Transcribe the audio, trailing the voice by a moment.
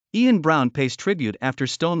Ian Brown pays tribute after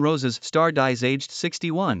Stone Roses star dies aged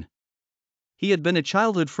 61. He had been a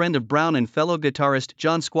childhood friend of Brown and fellow guitarist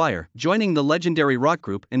John Squire, joining the legendary rock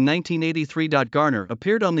group in 1983. Garner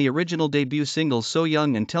appeared on the original debut single So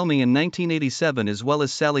Young and Tell Me in 1987 as well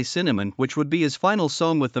as Sally Cinnamon, which would be his final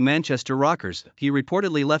song with the Manchester Rockers. He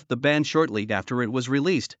reportedly left the band shortly after it was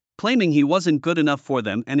released, claiming he wasn't good enough for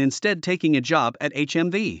them and instead taking a job at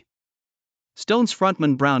HMV. Stone's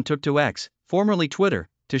frontman Brown took to X, formerly Twitter,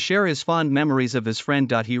 to share his fond memories of his friend.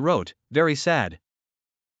 He wrote, "Very sad.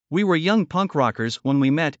 We were young punk rockers when we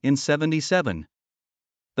met in '77.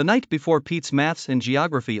 The night before Pete's maths and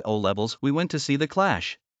geography O-levels we went to see The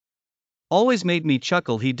Clash. Always made me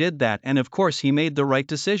chuckle he did that, and of course he made the right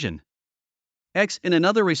decision." X. In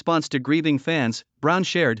another response to grieving fans, Brown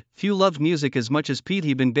shared, "Few loved music as much as Pete.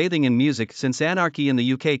 He'd been bathing in music since Anarchy in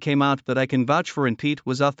the UK came out, but I can vouch for, and Pete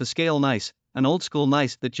was off the scale nice, an old school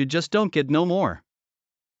nice that you just don't get no more.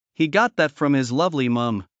 He got that from his lovely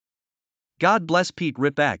mum. God bless Pete.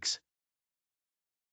 Rip X."